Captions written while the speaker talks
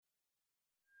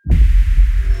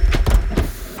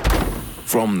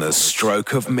From the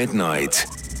stroke of midnight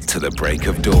to the break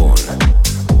of dawn,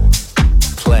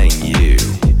 playing you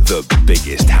the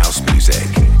biggest house music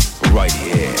right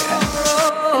here.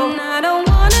 And I don't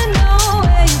wanna know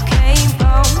where you came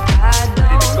from. I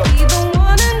don't even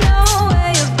wanna know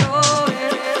where you're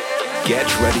going. Get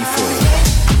ready for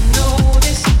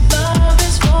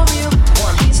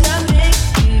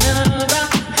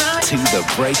To the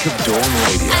Break of Dawn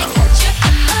Radio.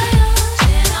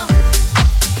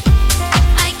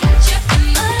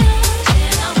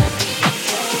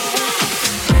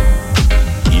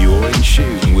 You're in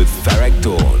tune with Ferreck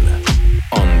Dawn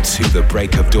on To the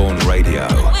Break of Dawn Radio.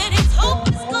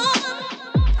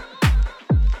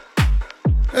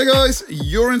 Hey guys,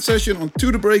 you're in session on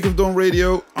To the Break of Dawn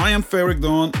Radio. I am Ferreck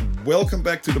Dawn. Welcome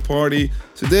back to the party.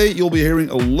 Today you'll be hearing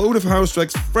a load of house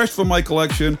tracks fresh from my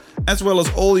collection, as well as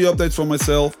all the updates from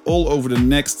myself all over the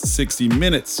next 60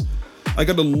 minutes. I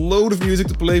got a load of music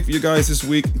to play for you guys this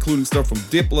week, including stuff from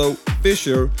Diplo,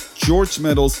 Fisher, George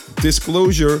Smeddles,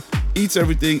 Disclosure, Eats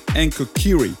Everything, and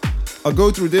Kokiri. I'll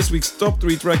go through this week's top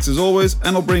 3 tracks as always,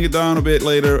 and I'll bring it down a bit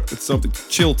later with something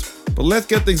chilled. But let's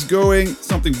get things going.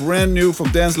 Something brand new from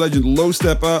dance legend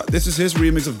Steppa. This is his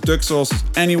remix of Duck Sauce's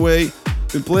Anyway.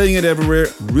 Been playing it everywhere,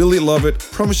 really love it.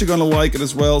 Promise you're gonna like it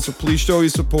as well, so please show your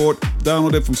support.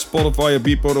 Download it from Spotify or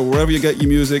Beatport or wherever you get your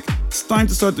music. It's time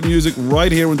to start the music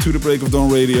right here on To the Break of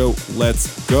Dawn Radio.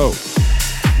 Let's go.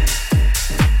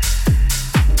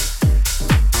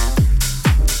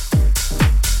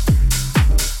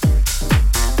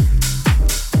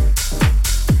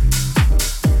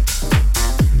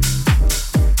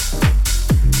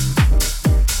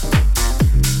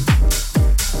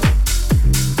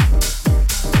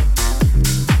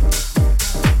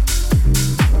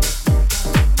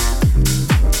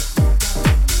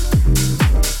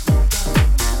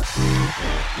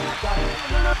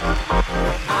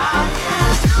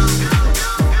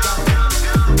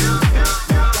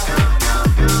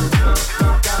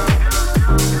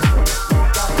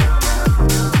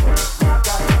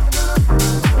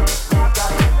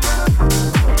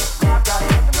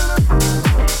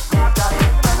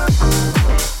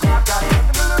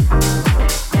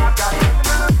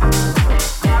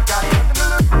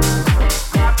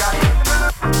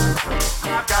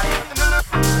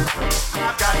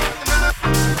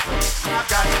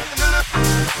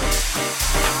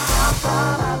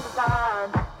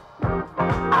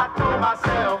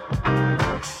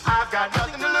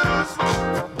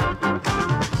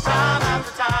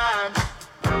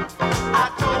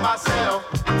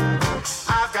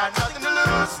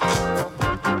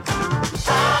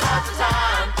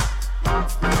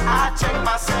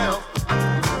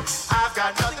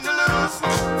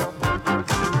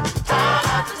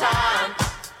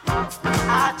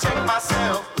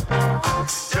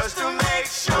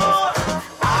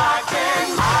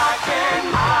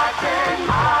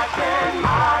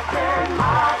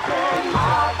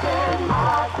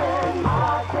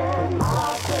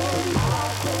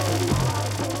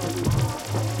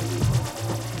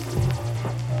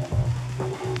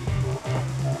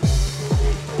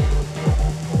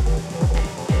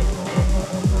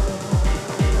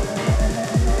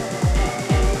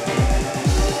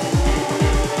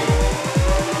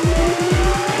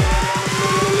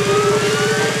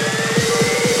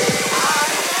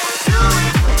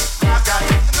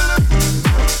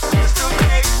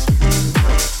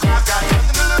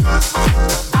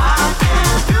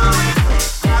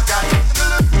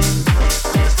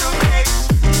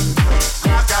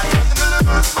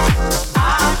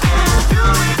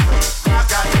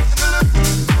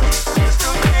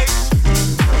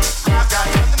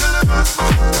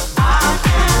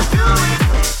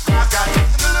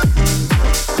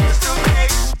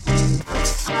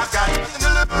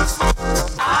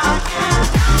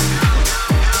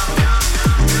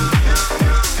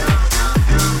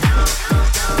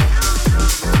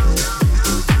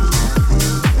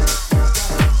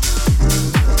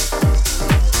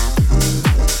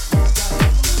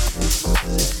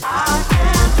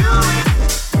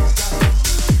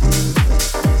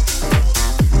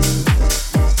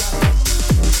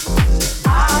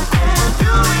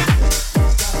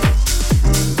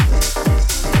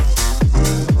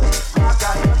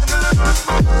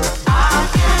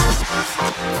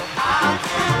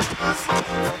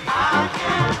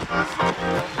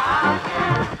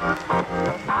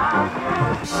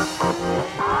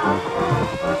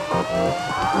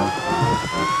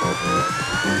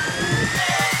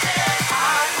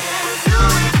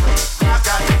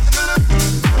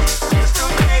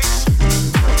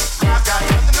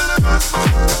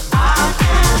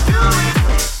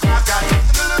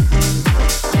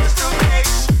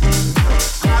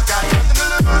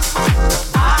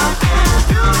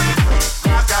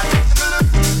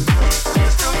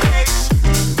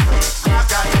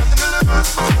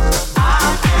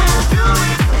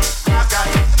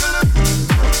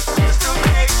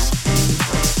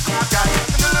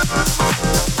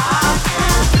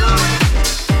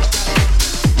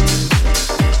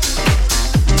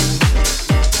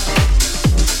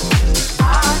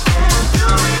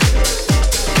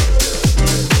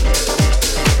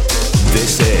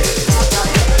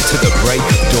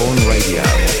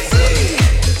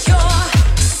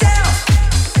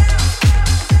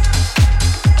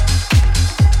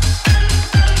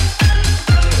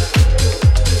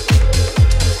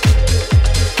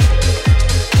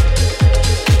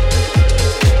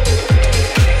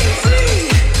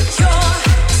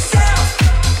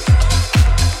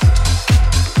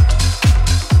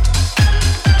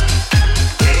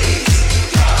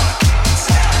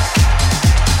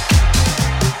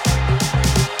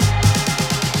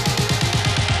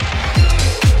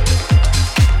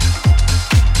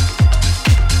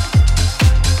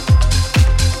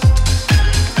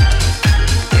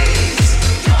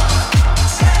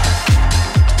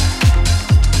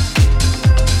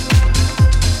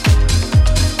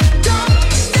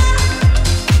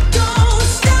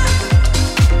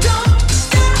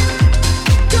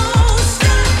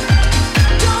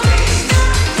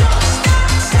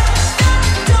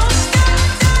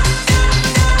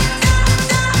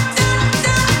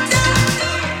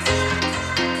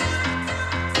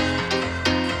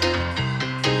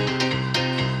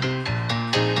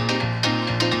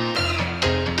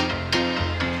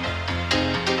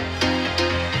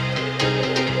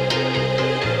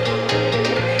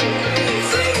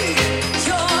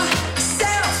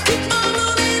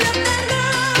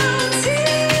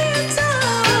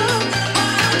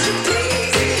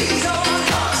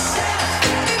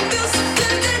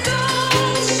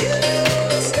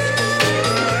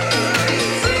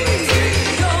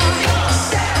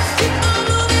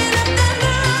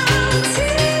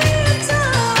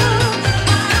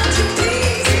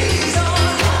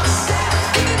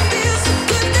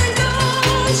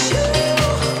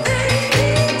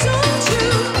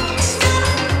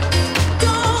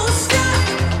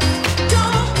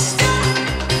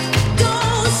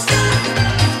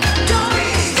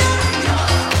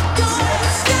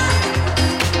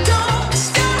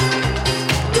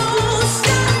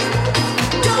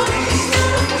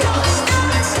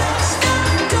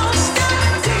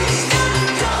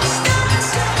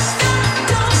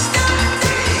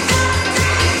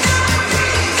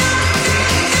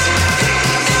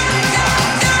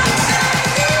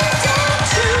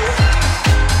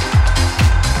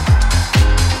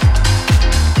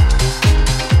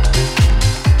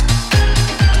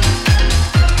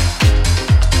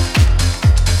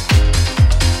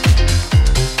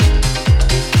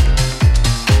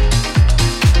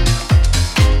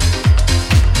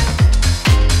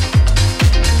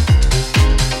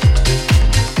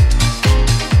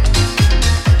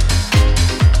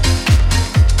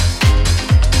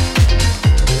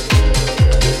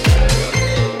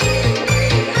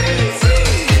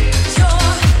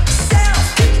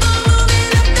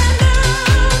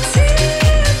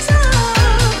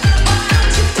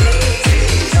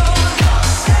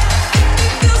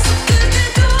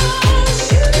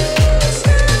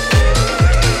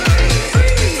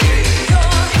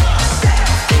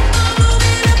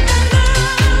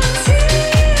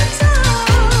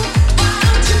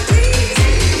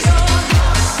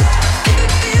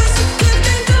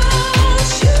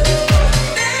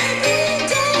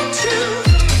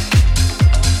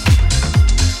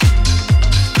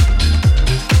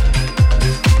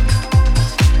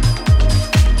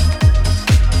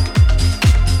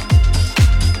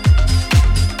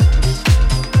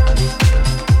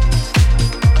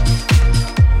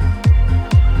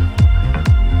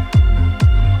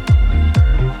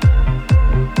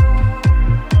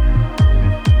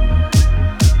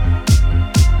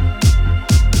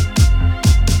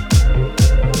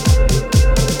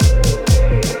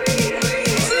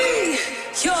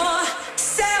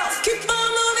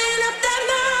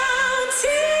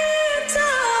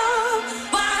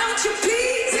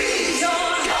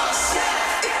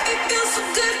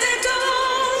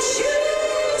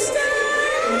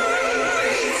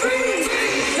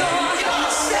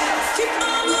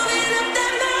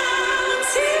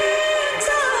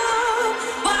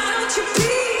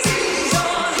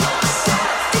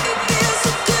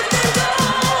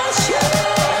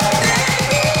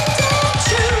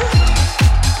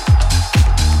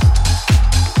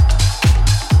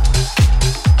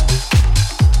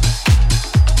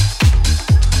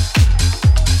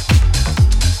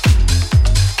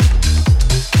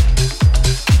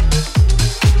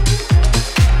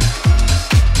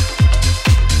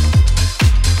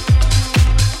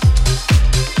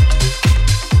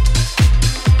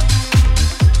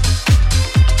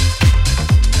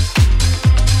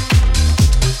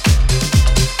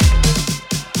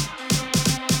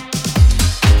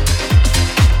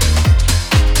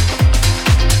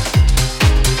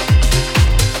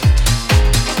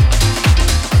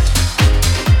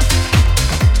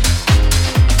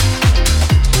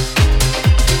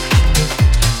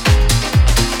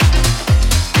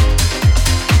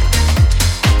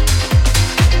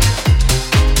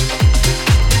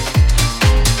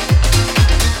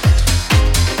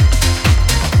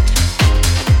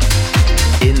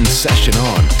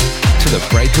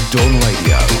 Break of Dawn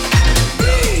Radio.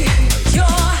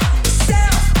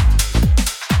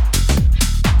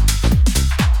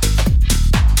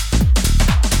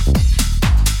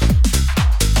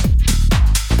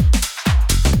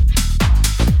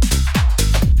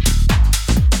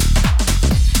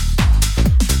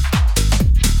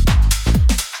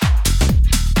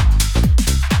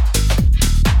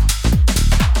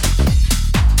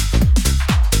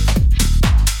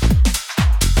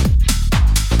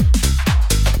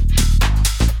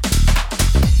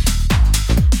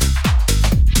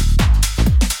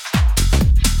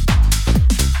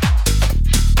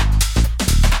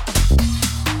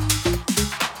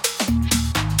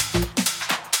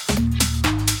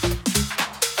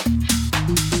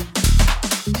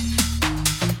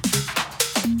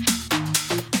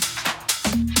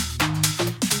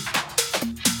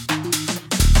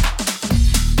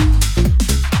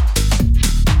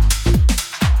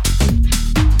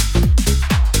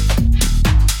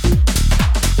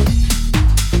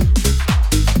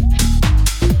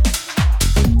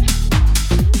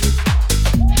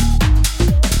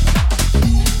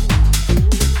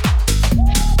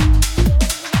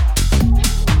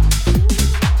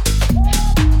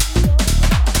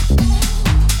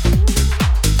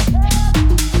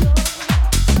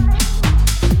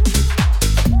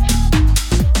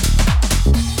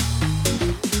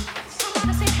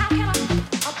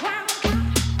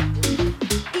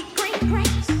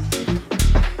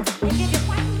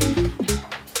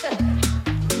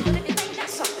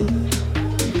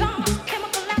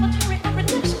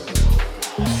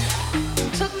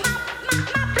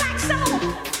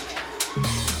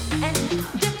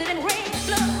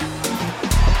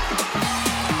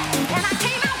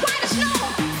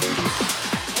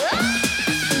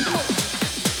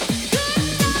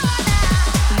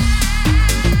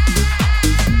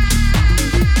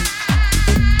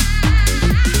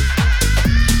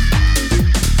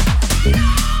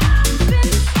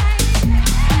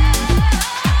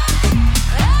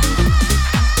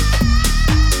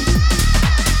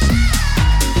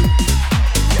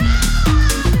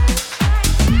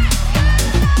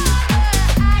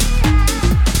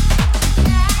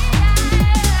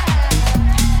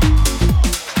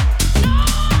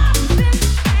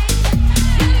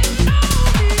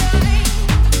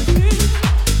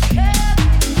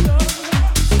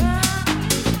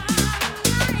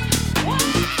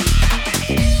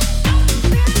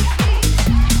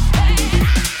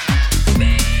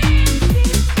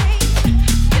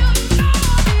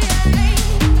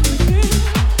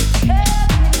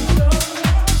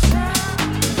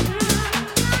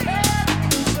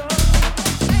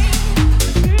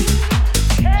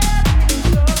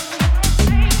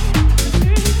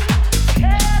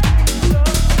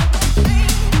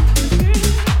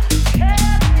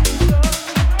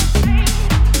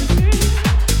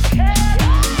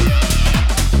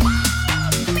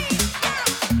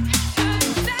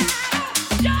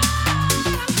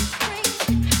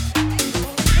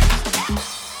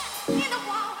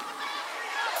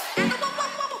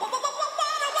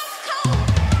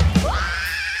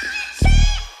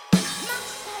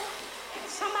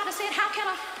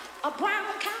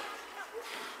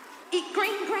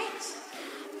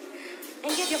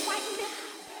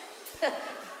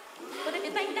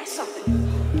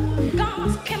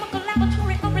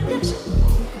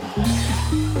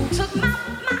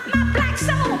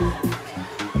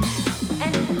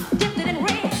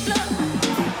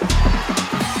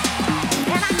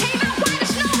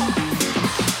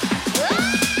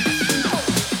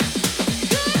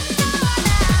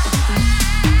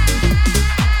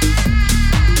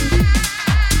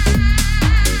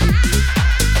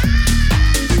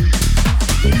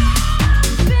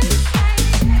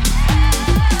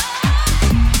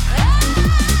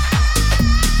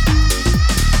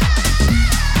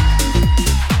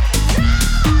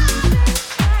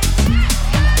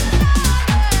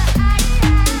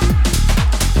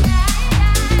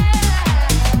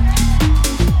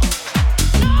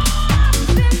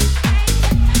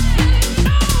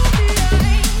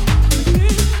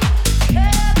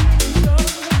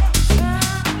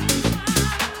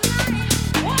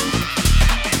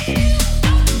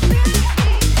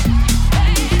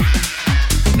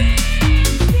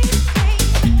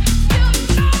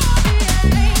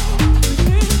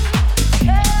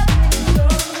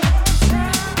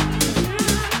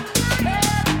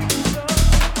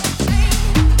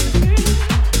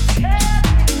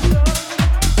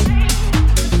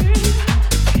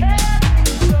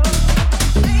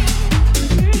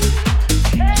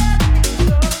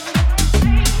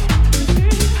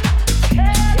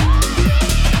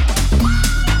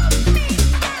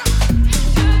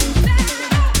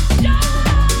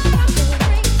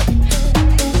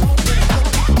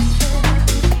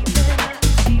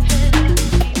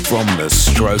 From the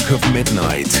stroke of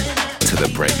midnight to the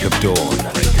break of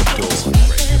dawn.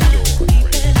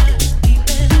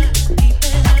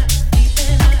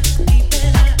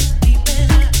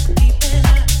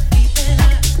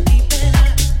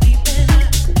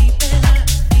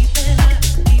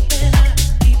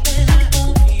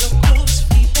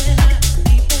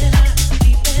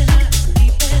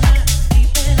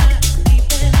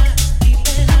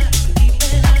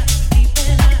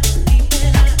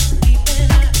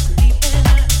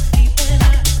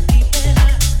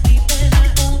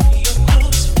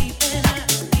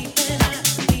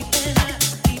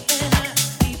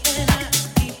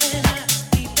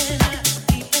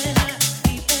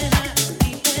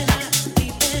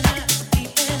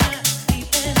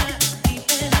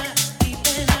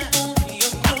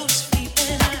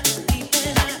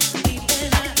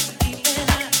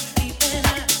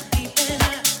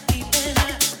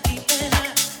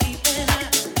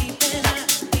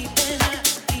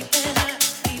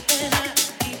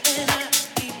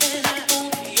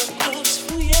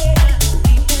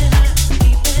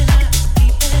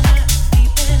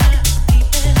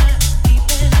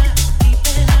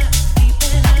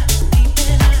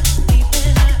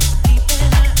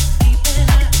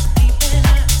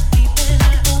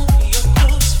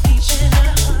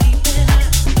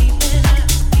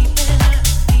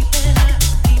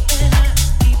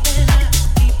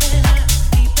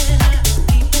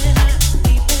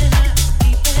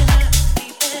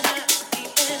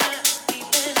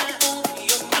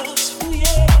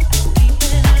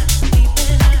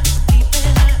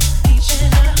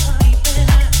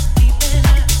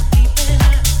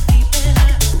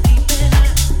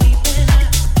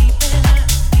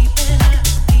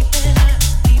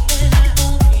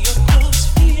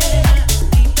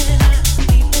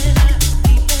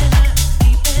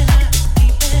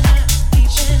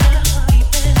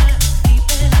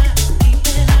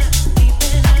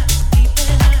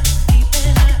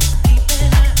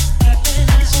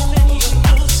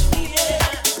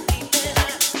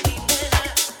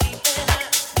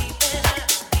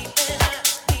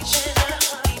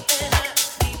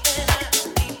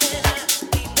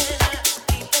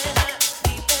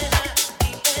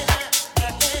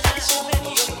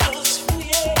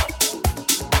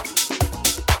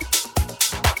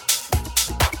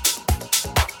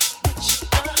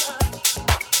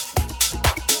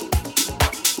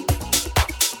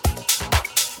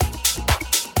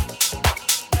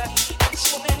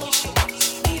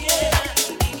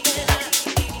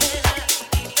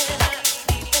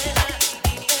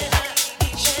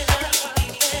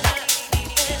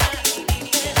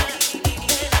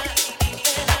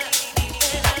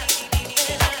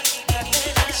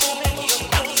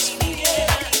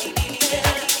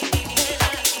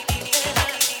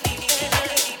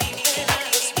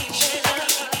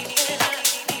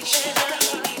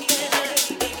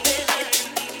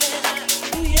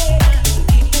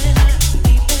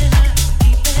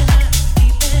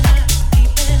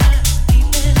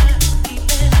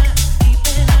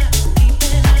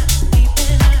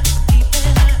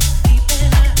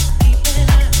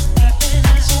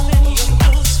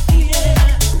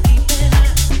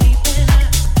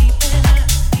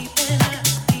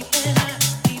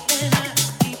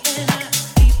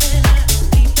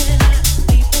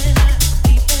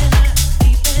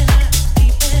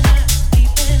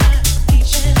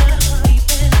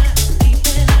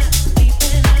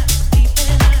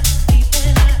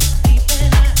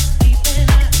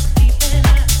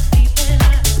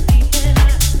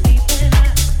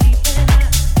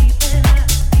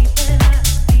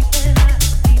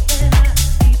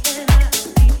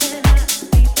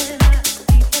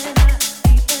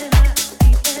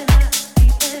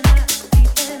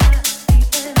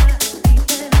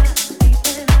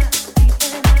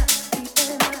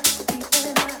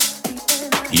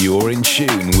 You're in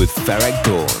tune with Ferreck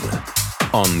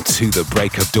Dawn on To The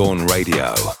Break of Dawn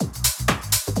Radio.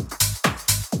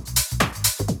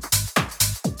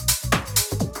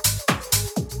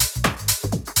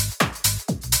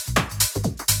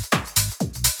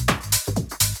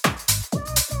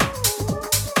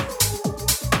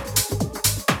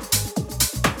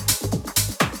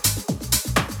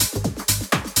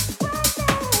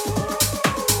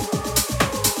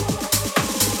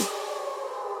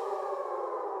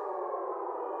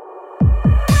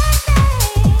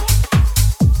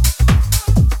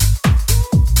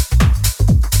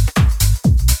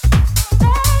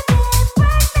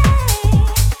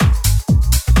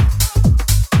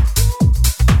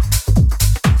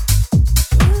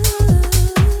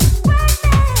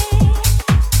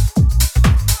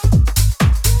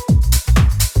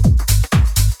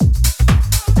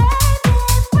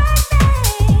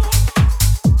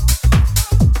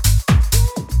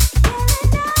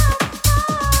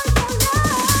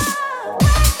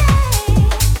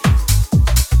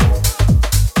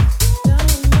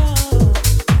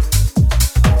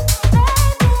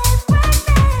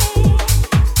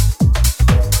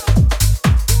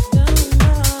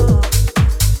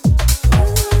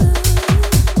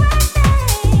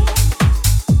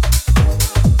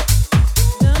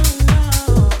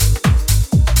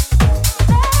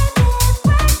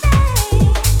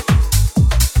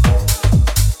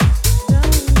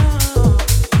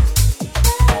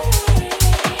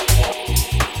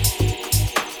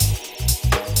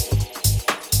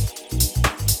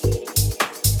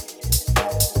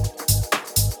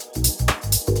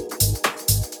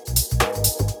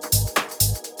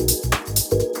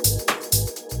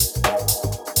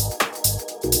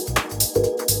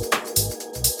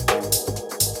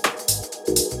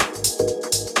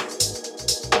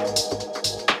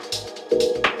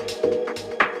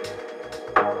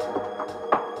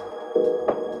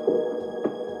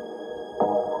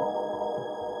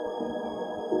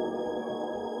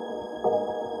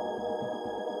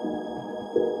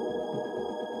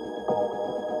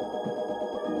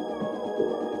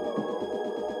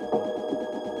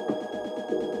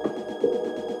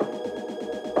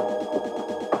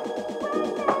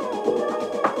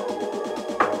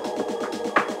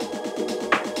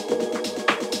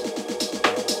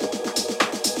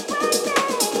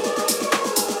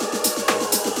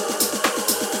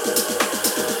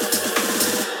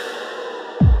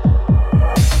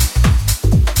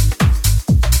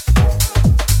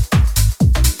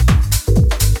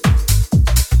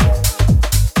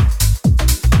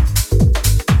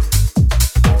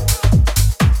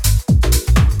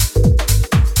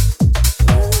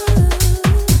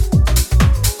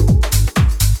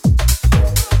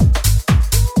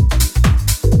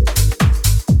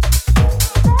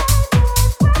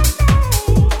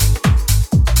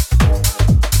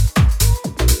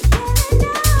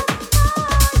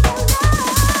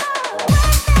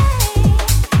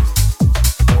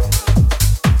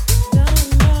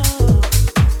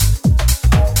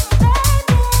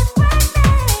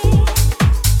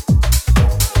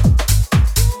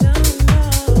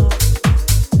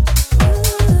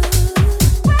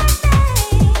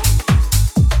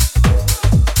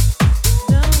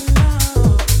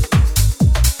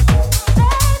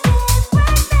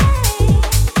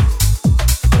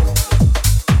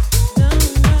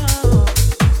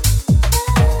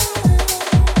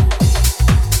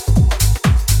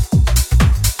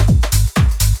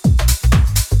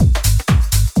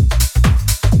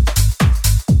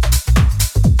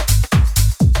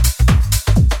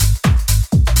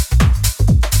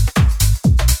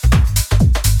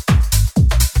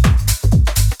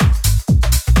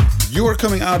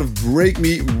 out of Break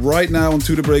Me right now on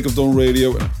To The Break of Dawn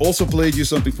Radio. And I also played you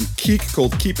something from KeeQ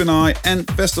called Keep an Eye and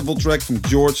festival track from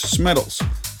George Smeddles.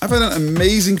 I've had an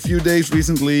amazing few days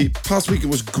recently. Past week it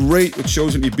was great with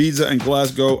shows in Ibiza and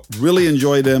Glasgow. Really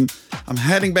enjoyed them. I'm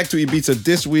heading back to Ibiza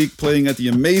this week, playing at the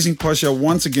amazing Pasha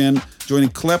once again, joining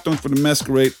Clapton for the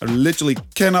Masquerade. I literally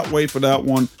cannot wait for that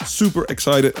one. Super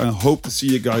excited and hope to see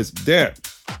you guys there.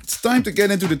 It's time to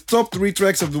get into the top 3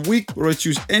 tracks of the week, where I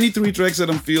choose any 3 tracks that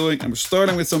I'm feeling, and we're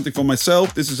starting with something for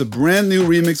myself. This is a brand new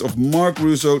remix of Marc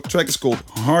Rousso. Track is called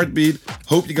Heartbeat.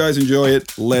 Hope you guys enjoy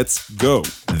it. Let's go.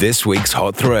 This week's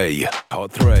Hot 3.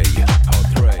 Hot 3. Hot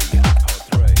 3. Hot 3.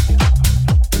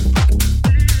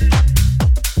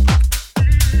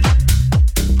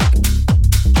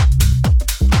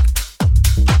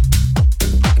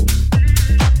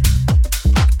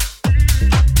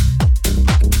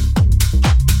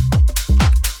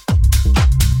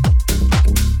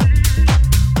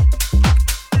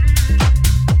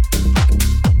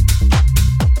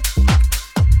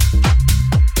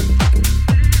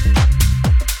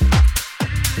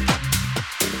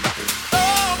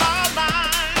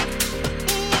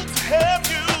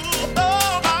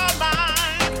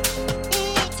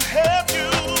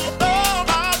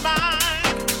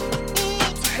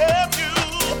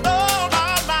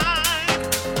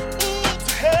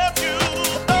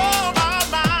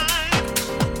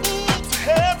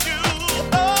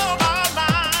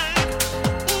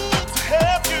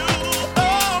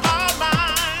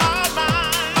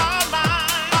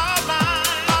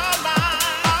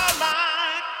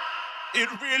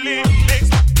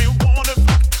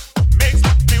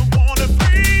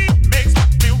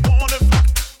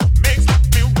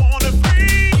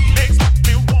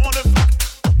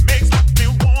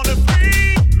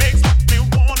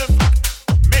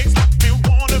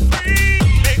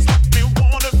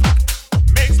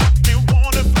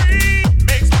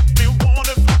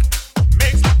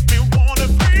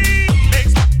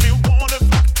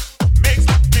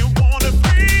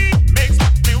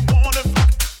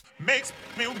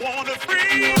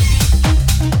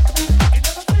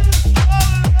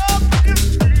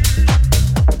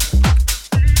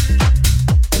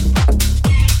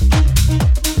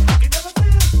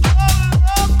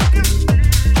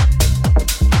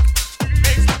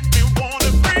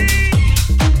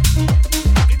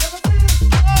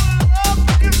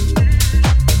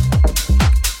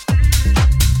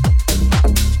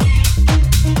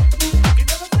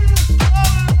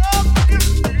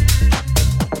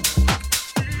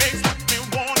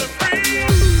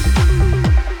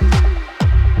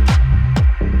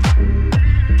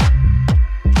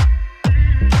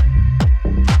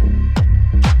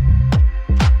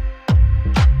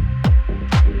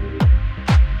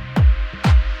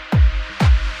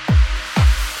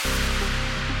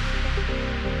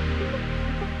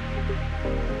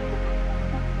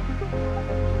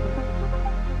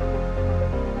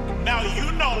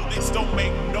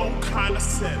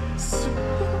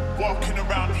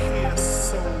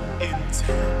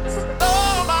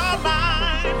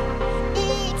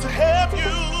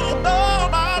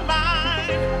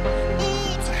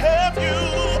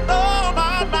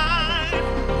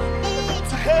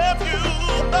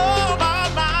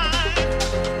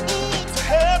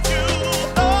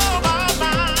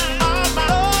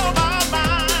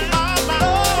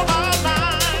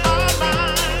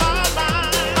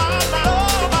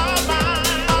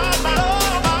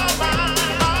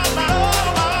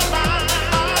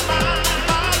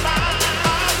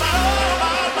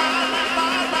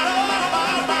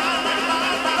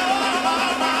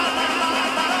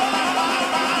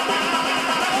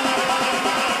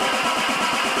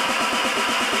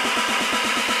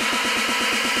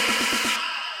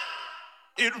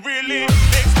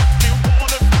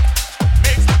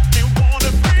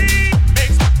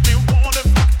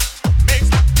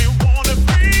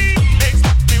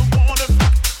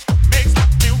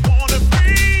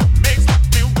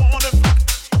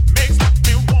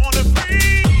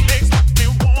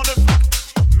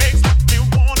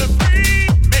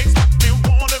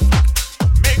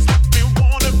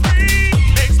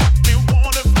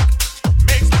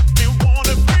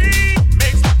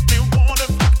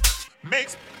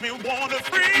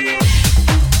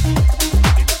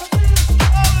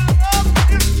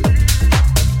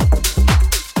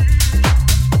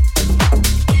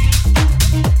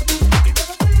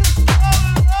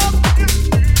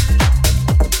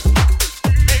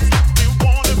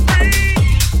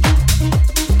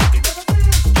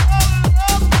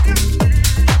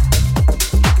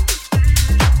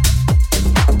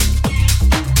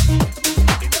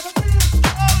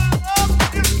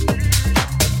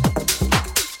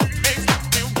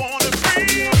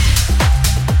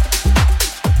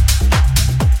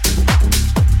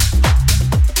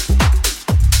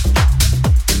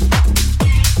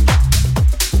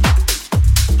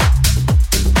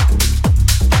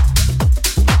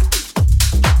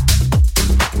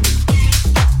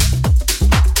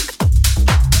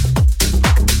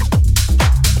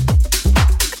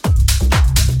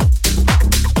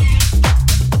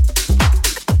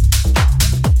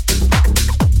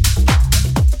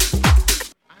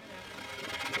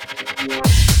 This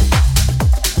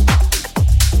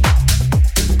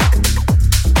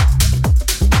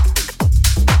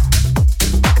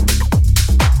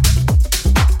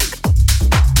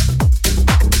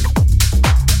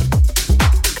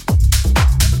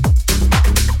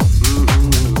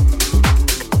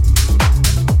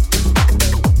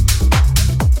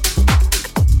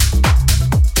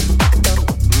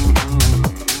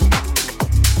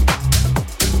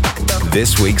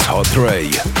week's Hot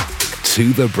 3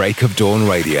 to the Break of Dawn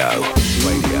Radio.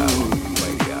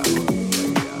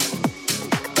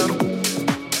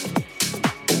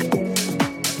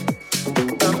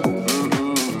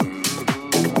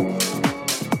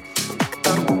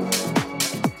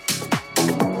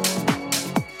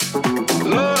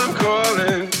 Lord, I'm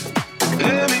calling,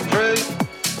 hear me pray.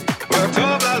 Well, I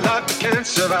told my life I can't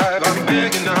survive. I'm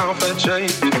begging now for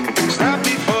change. Stop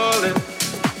me falling,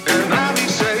 and I'll be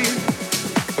safe.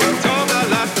 Well, I told my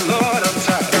life, the Lord, I'm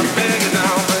tired. I'm begging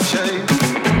now for change.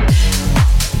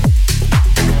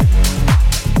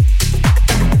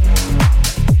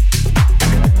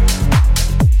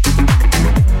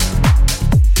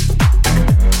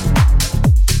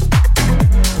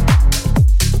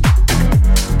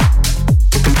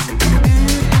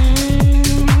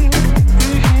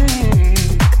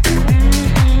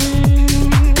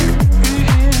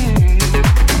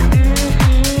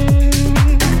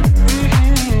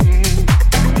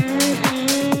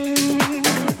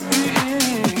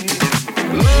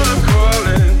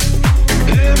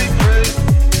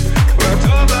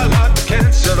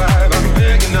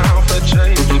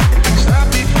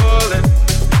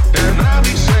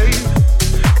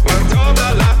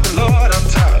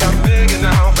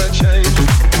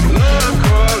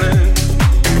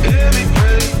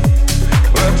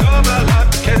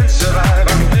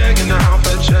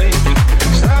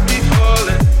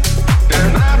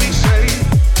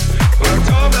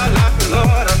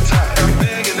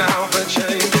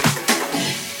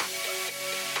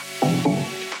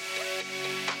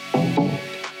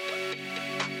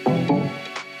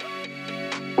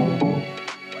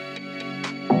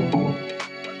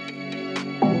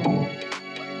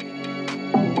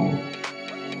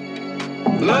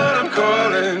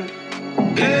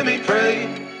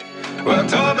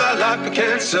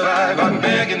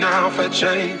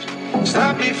 Change.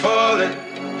 Stop me falling,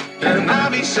 and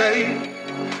I'll be saved.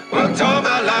 Worked all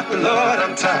my life, but Lord,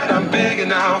 I'm tired. I'm begging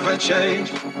now for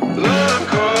change. Lord, I'm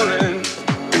calling,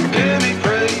 hear me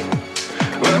pray.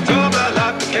 Worked all my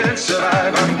life, but can't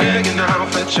survive. I'm begging now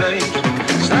for change.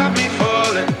 Stop me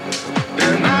falling,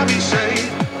 and I'll be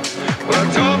saved.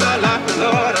 Worked all my life, but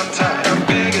Lord, I'm tired. I'm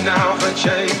begging now for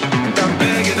change. I'm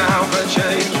begging now for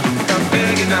change. I'm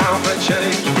begging now for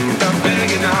change. I'm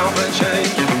begging now for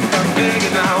change.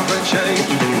 Begging now for change.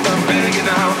 I'm begging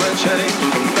now for change.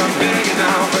 I'm begging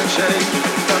now for change.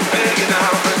 I'm begging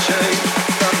now for change.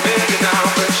 I'm begging now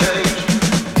for change.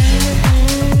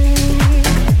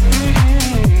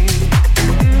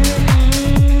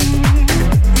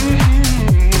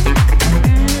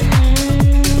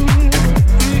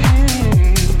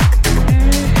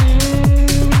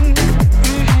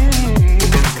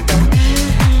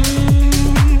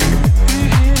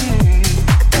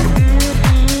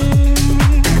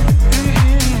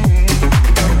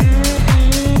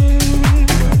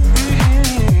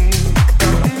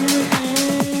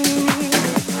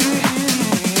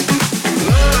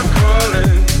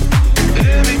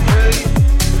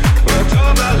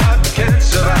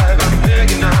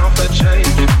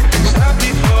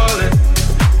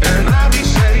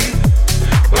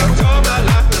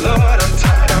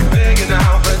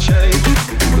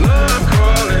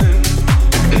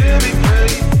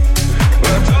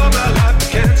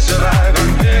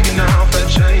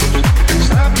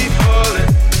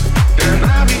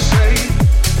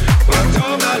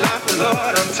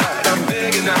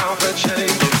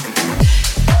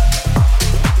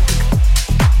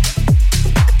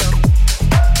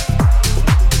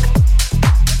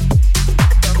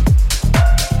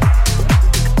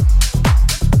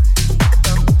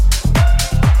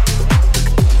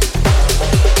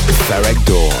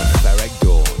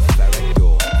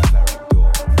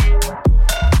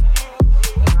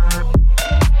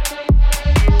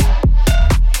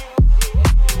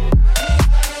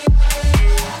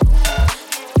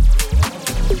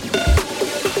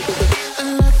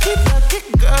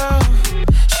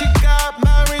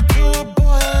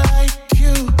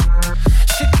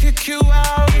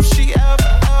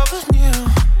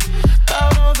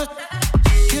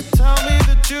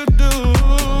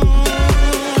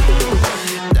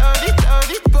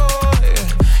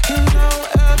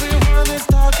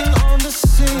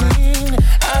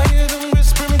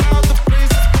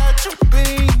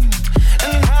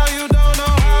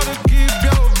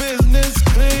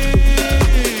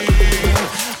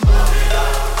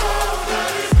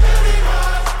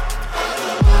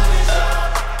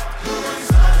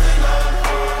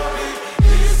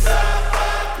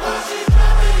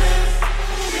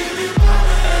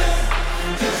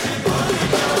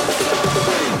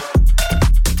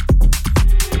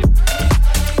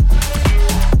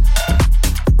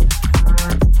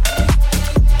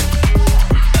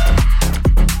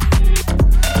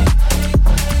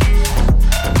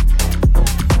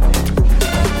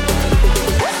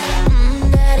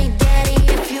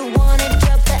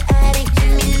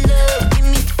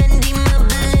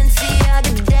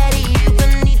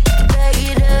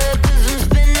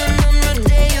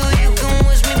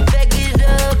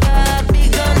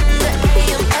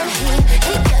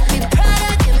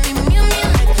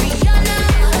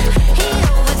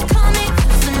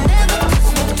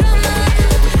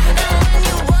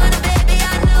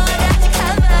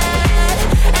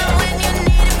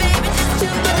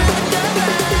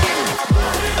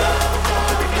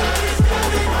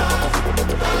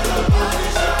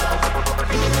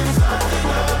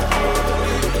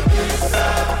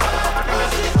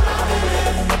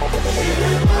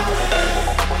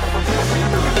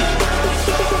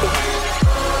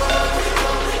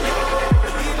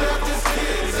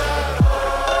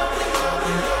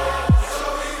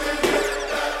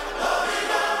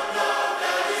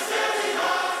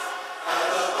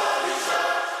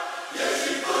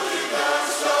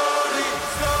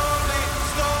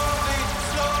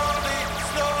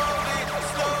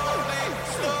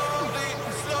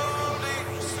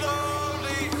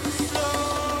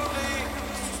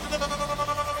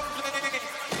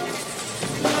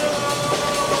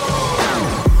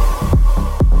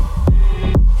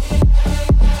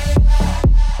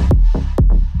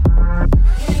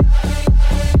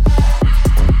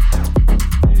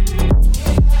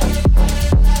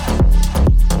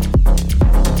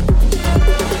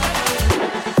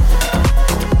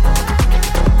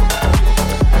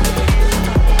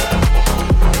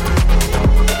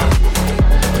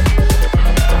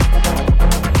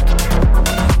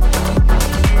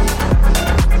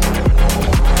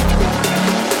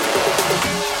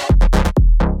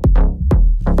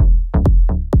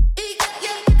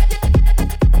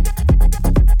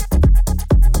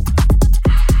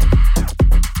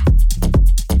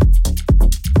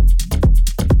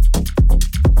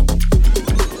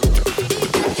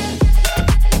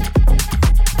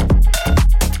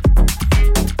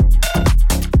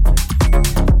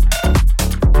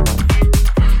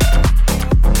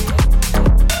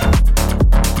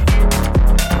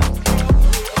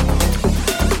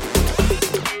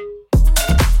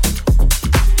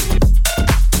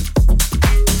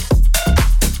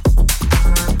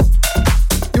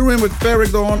 You're in with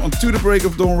Ferreck Dawn on To The Break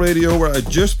of Dawn Radio, where I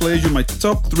just played you my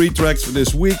top 3 tracks for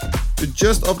this week.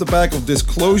 Just off the back of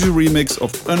Disclosure remix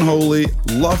of Unholy,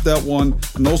 love that one,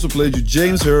 and also played you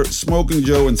James Hurr, Smokin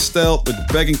Jo and Stel with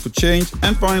Beggin For Change,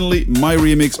 and finally my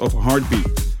remix of Heartbeat.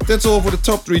 That's all for the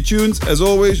top 3 tunes. As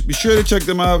always, be sure to check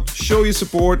them out, show your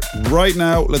support. Right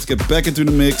now, let's get back into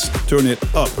the mix, turn it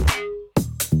up.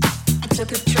 I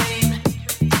took a train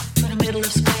to the middle of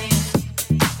Spain,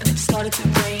 and it started to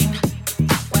rain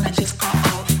when I just got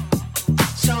off.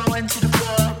 So I went to the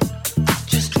club,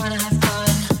 just trying to have fun.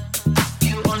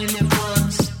 You only live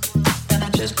once, then I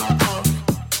just got off.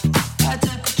 I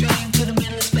took a train to the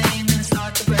middle of Spain, and it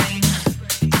started to rain.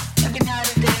 Every night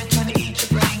and day, trying to eat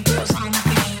your brain, girls on the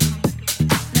game.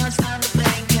 Now it's time to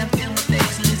play, can't feel my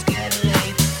face, and it's getting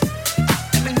late.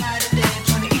 Every night and day,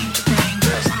 trying to eat your brain,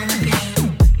 girls on the game.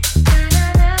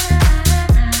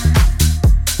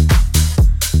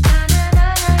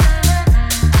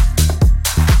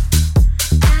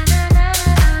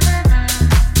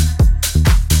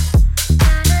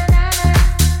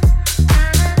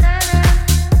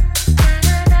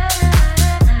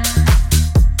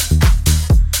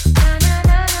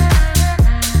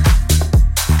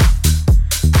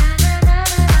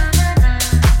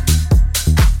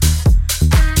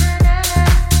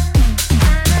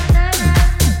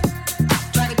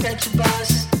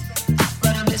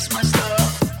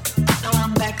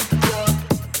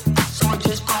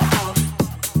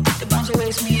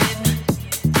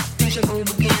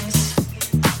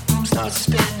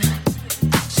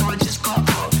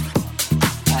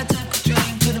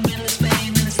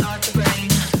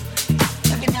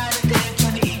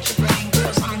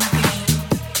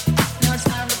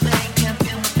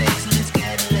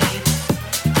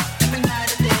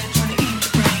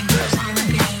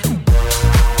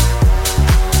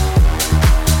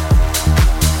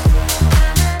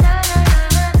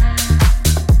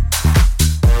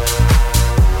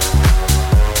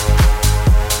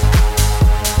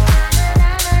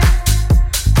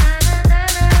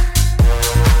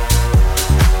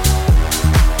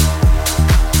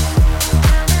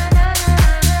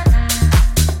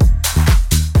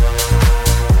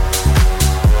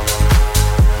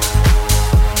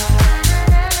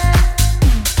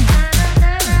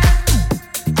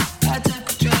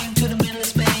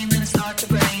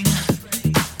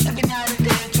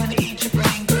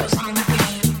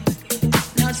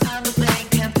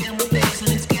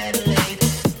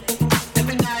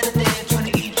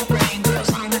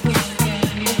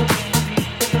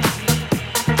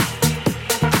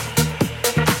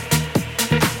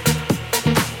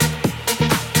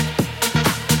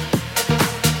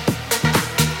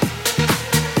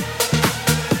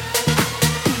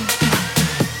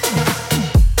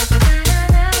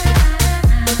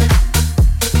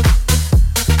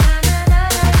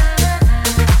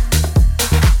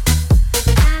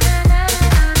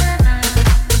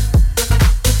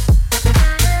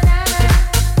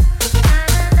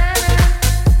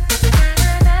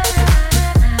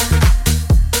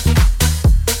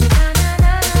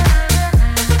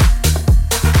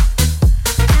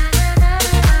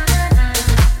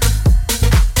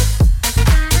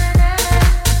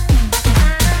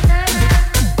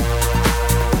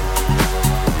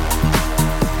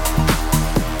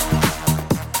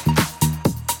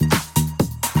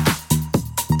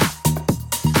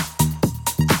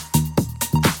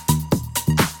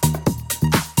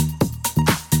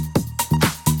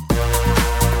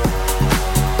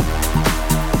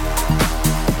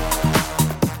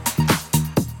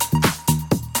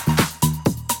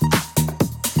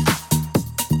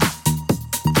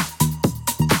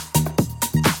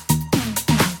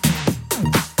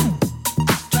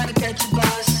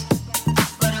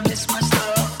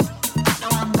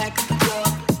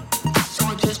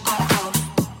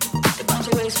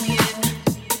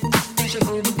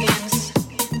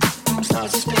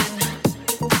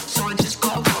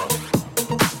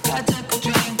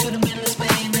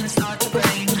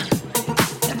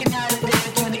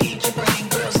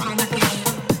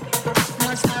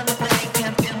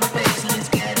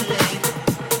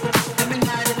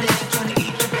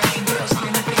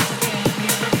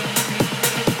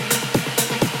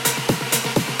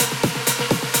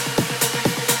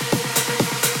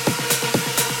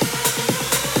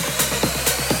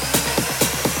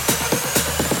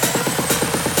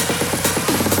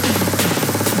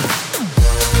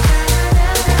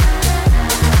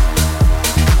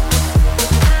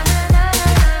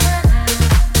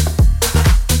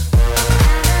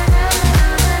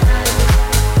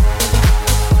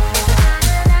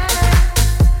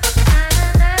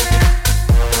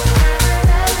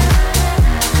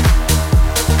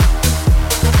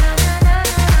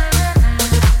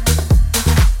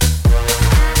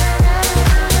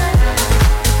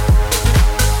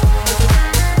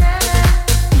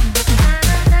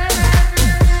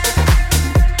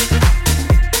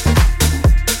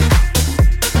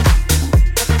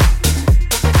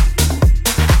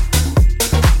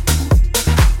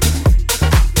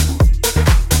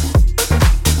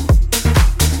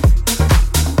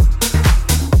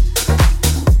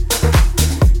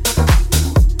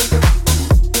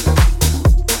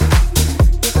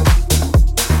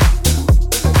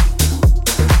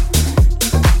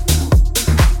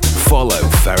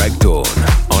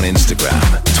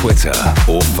 Instagram, Twitter,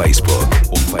 or Facebook.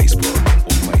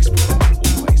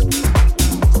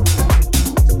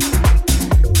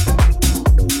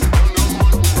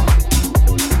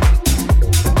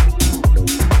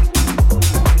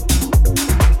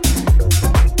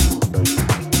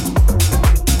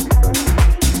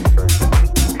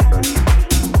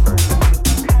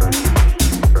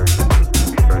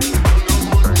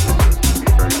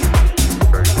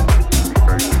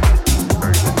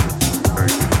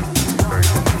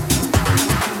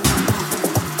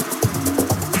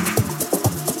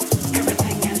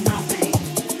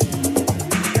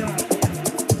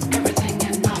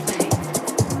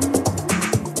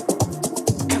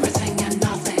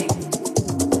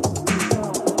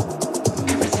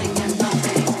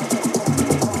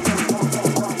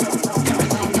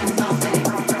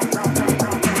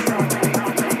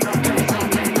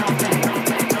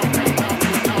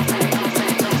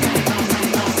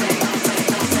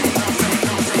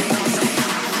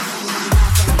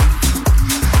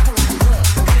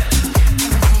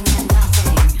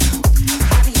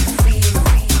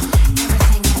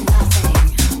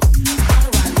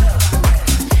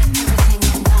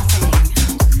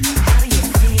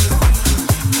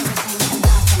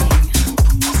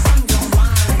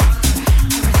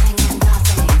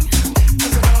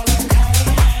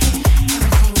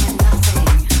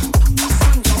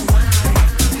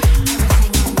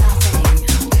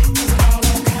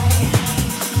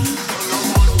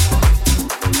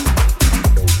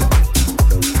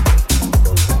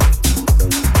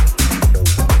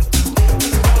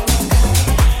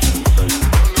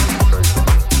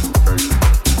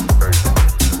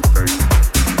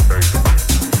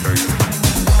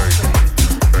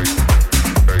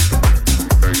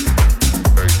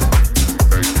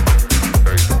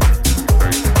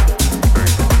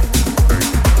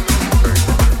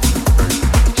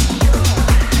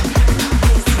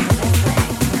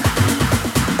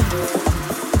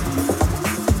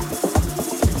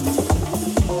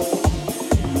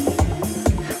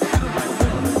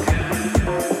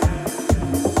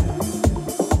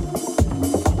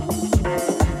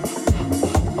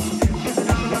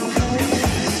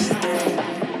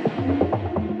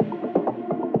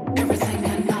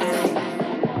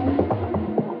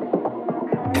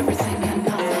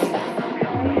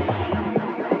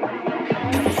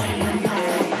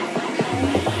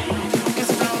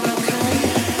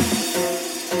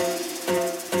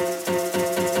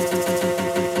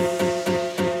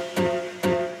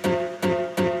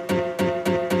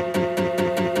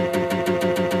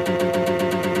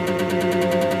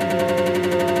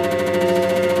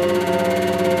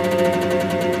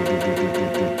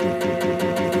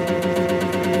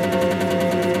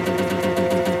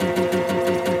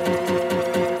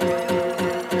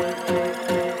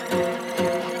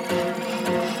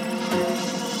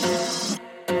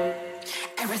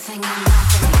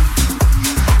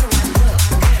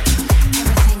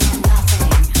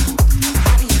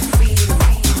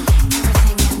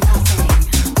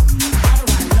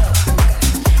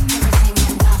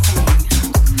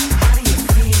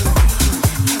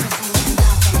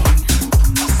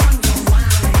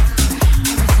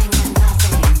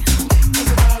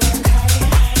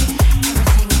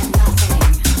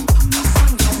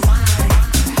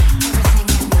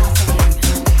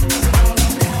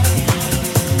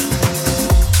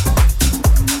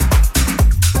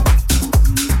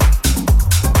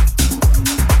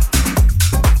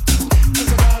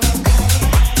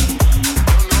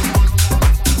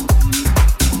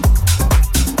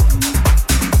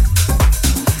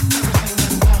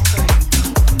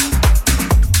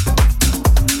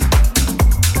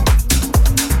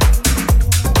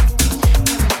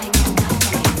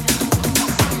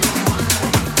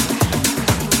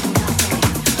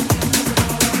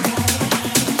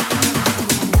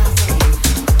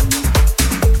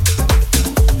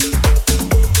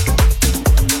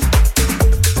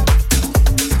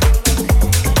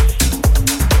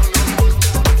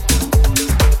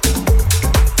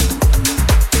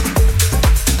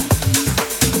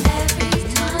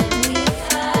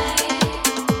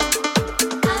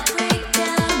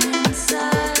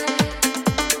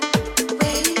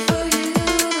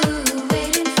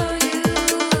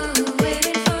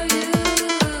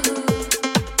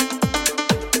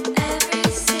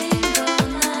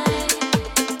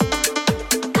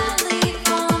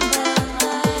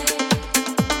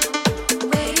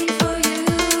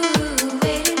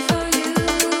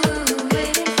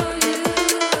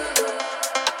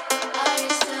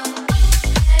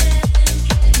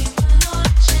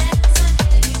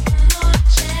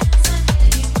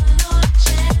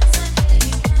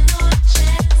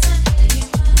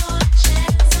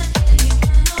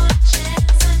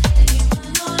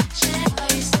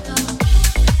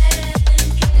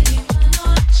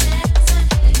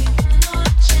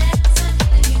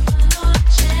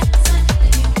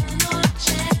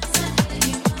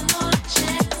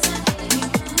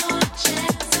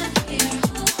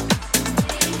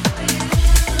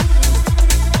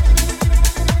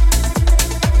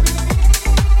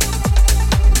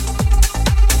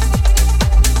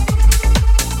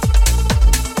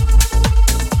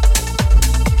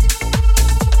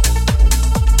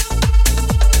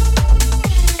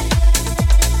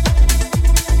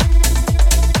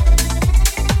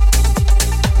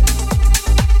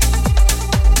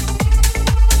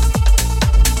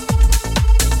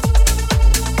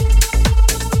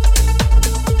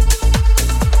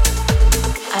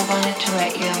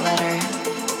 letter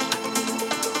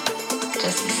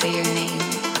just to say your name,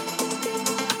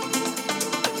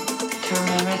 to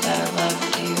remember that I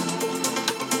loved you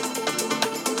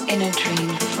in a dream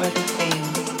before the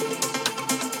fame.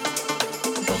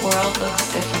 The world looks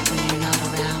different when you're not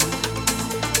around.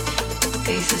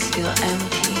 Faces feel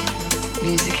empty,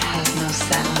 music has no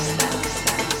sound.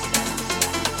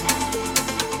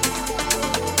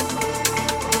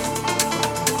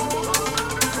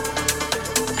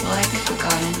 Will I be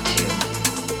forgotten too?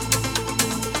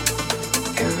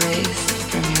 Erased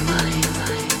from your mind.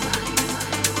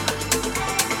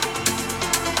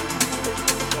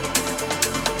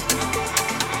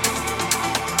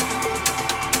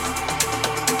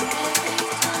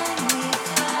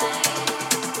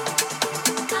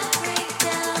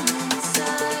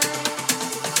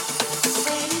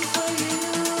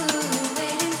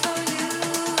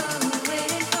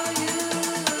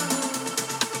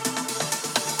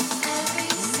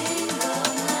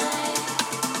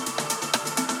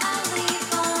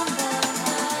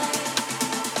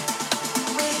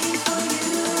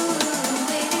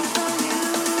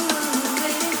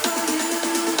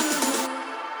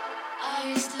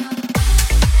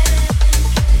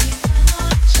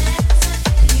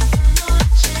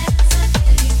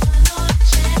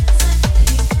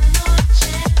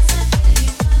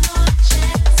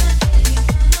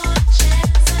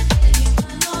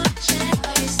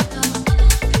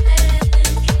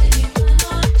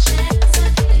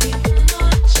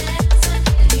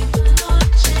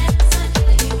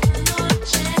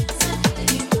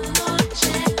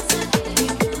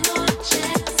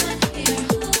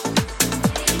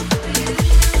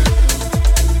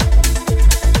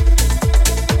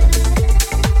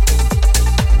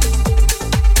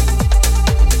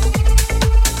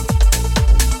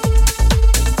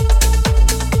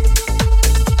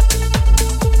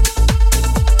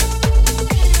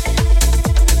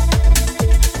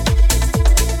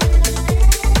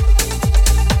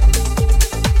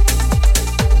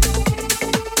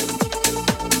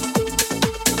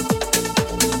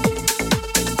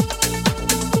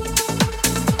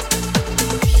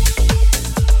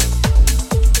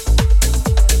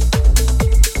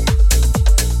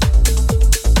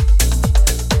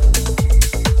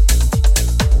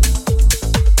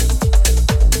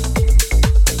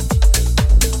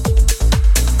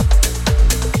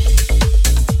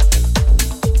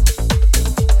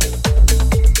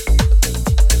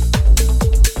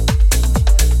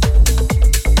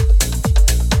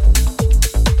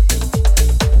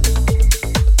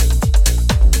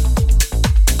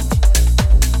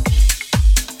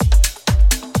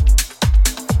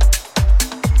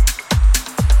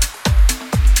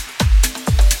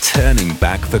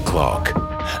 The clock.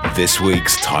 This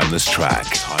week's timeless track.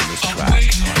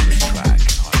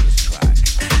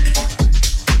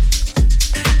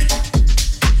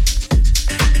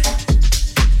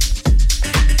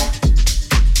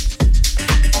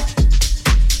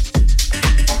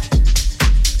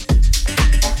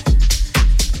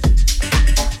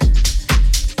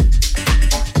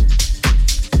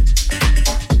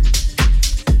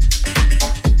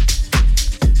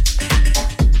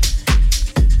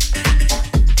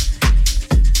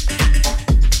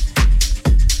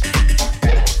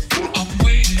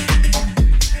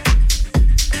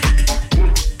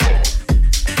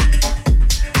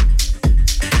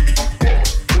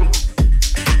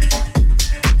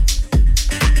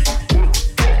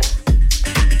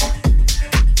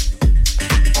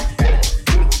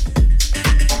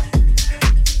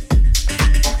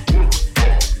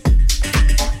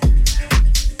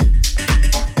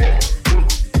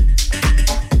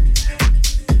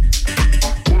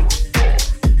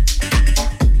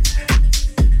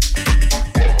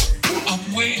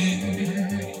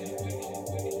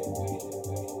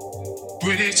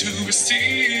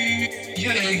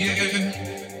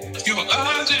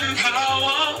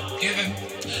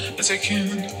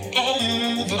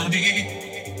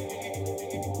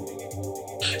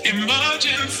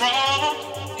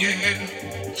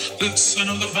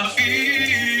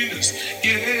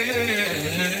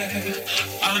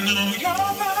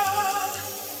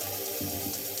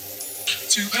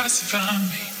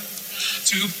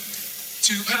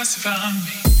 To pacify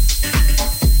me.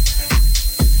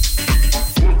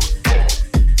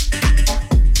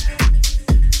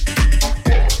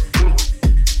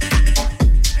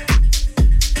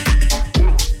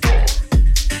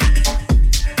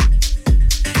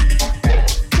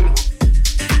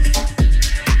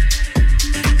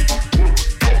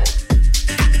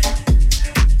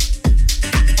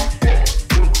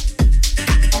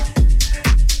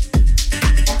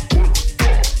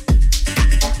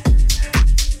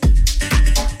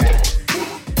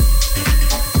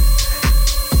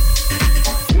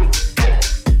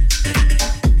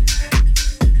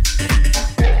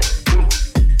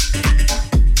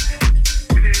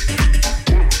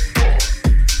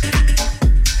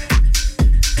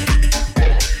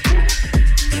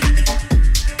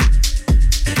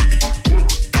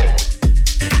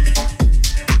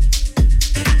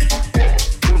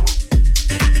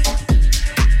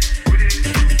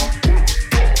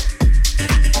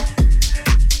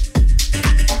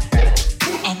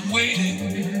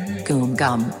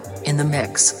 Gum in the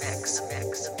mix.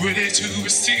 Ready to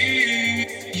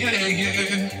receive, yeah,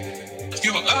 yeah.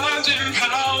 Your urgent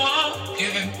power,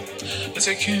 yeah,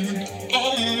 taking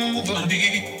over me.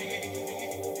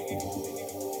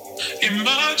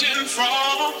 Emerging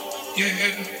from,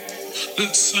 yeah,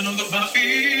 the center of my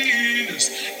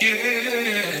fears, yeah.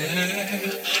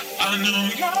 I know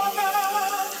you're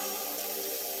not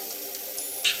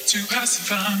to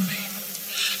pacify me,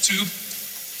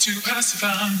 to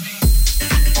pacify me.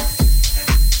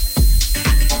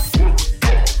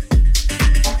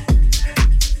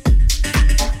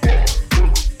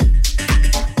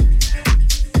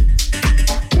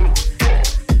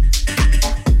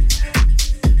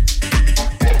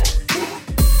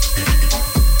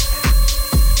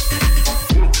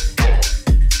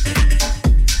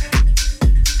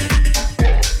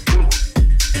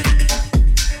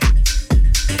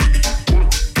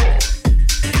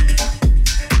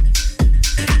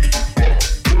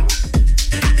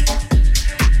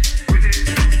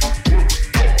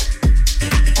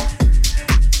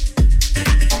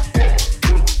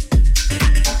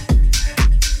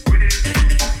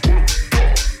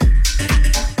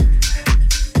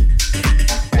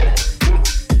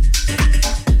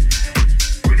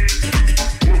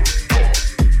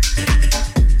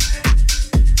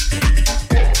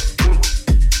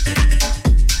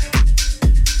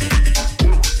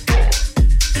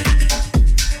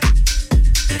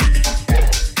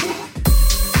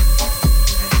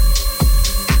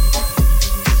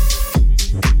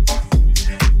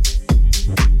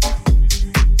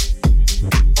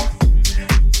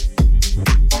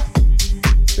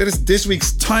 That is this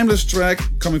week's timeless track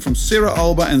coming from Cera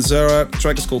Alba and Zahra. The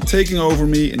track is called Taking Over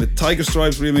Me in the Tiger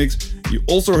Stripes remix. You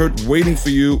also heard Waiting For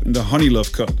You in the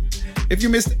HoneyLuv cut. If you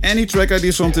missed any track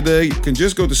ideas from today, you can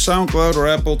just go to SoundCloud or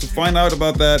Apple to find out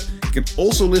about that. You can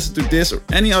also listen to this or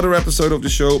any other episode of the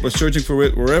show by searching for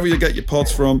it wherever you get your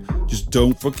pods from. Just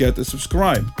don't forget to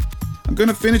subscribe. I'm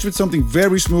gonna finish with something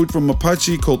very smooth from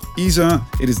Map.ache called Isa.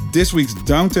 It is this week's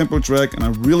downtempo track and I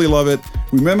really love it.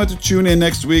 Remember to tune in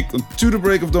next week on To The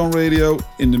Break of Dawn Radio.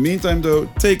 In the meantime though,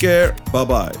 take care, bye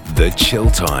bye. The Chill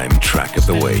Time track of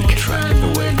the week. Track of the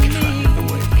week. Track of the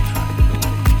week.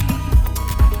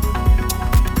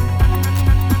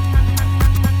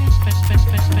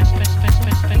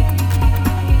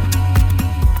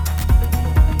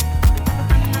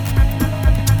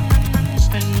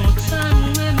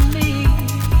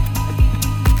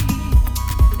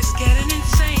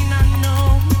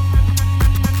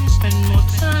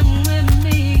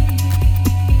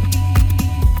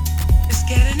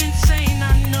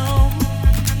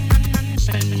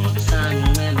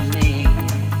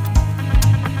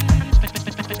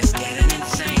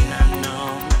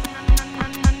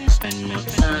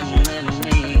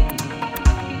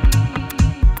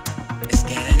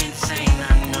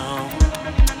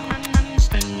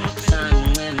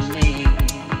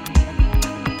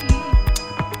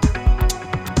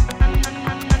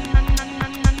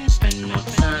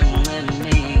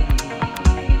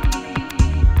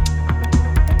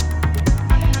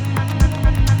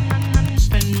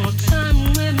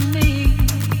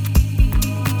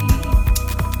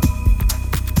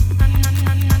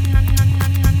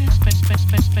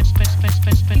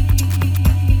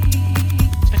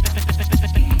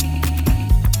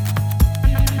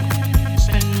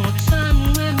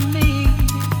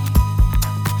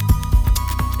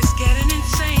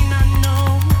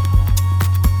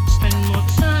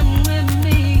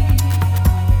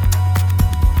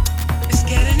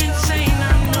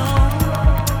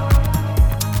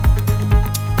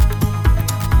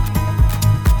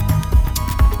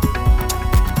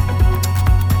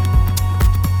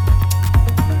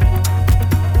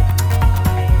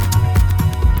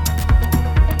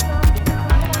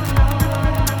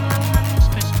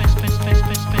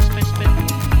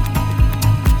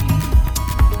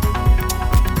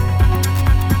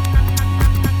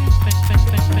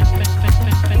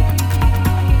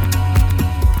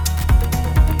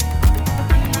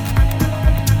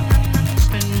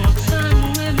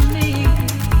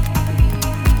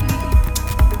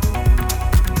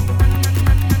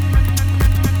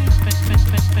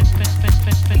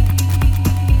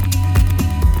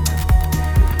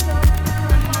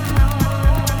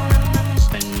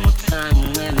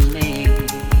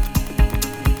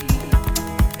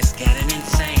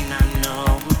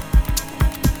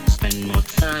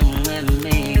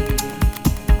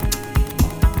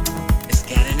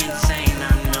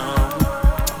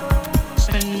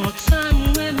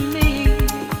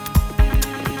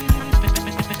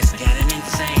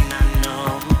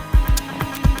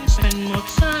 More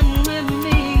time.